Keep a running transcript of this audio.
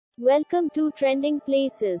Welcome to Trending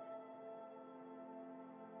Places.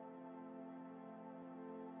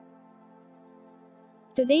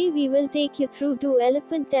 Today we will take you through to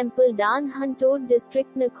Elephant Temple Dan Khun Thot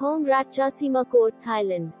District, Nakhon Ratchasima, Korat,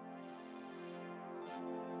 Thailand.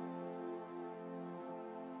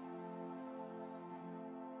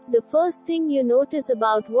 The first thing you notice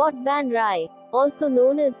about Wat Ban Rai, also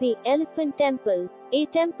known as the Elephant Temple, a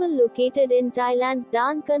temple located in Thailand's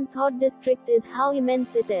Khun Thot district, is how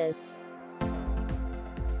immense it is.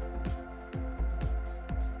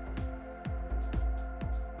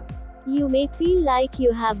 You may feel like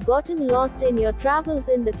you have gotten lost in your travels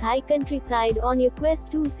in the Thai countryside on your quest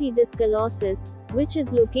to see this colossus, which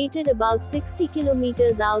is located about 60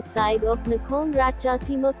 kilometers outside of Nakhon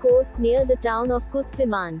Ratchasima, Korat, near the town of Kut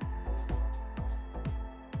Phiman.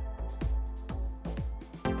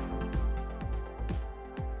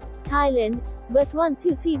 Thailand, but once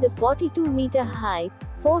you see the 42-meter-high,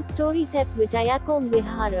 4-story Thep Wittayakom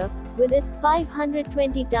Vihara, with its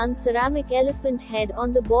 520-ton ceramic elephant head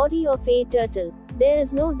on the body of a turtle, there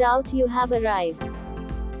is no doubt you have arrived.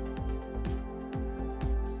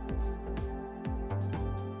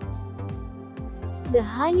 The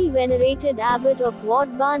highly venerated abbot of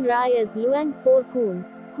Wat Ban Rai is Luang Phor Koon,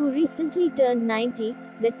 who recently turned 90,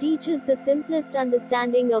 that teaches the simplest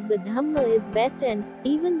understanding of the dhamma is best, and,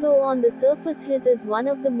 even though on the surface his is one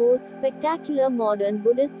of the most spectacular modern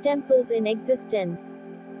Buddhist temples in existence.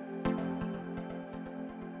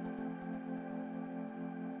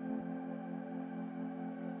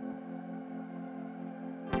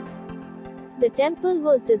 The temple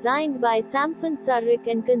was designed by Samphon Sarik,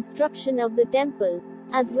 and construction of the temple,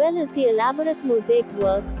 as well as the elaborate mosaic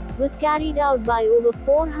work, was carried out by over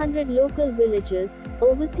 400 local villagers,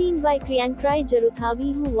 overseen by Kriangkrai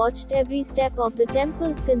Jaruthavi, who watched every step of the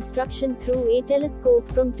temple's construction through a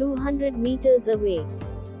telescope from 200 meters away.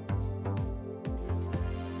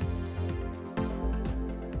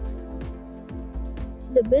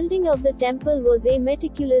 The building of the temple was a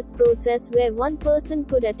meticulous process where one person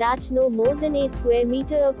could attach no more than a square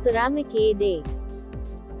meter of ceramic a day.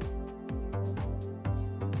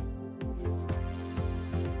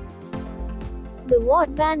 The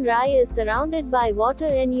Wat Ban Rai is surrounded by water,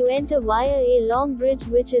 and you enter via a long bridge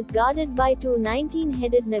which is guarded by two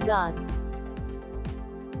 19-headed nagas.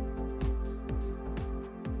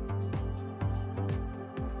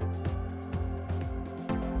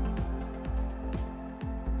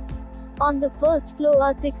 On the first floor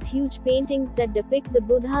are 6 huge paintings that depict the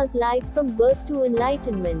Buddha's life from birth to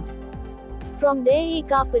enlightenment. From there a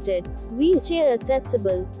carpeted,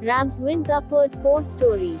 wheelchair-accessible, ramp winds upward 4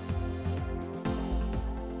 stories.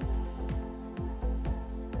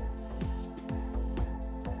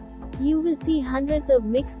 You will see hundreds of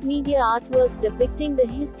mixed media artworks depicting the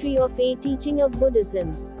history of a teaching of Buddhism.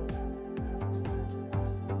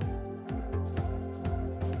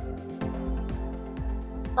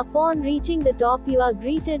 Upon reaching the top, you are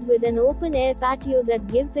greeted with an open-air patio that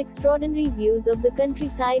gives extraordinary views of the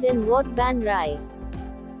countryside and Wat Ban Rai.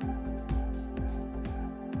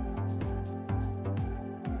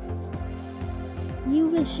 You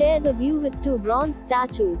will share the view with 2 bronze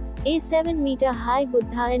statues, a 7-meter-high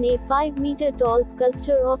Buddha and a 5-meter-tall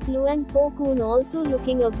sculpture of Luang Phor Koon also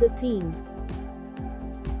looking up the scene.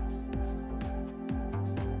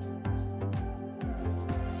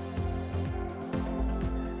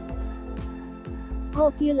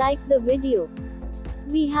 Hope you liked the video.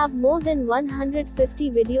 We have more than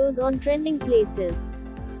 150 videos on trending places.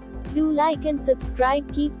 Do like and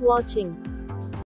subscribe. Keep watching.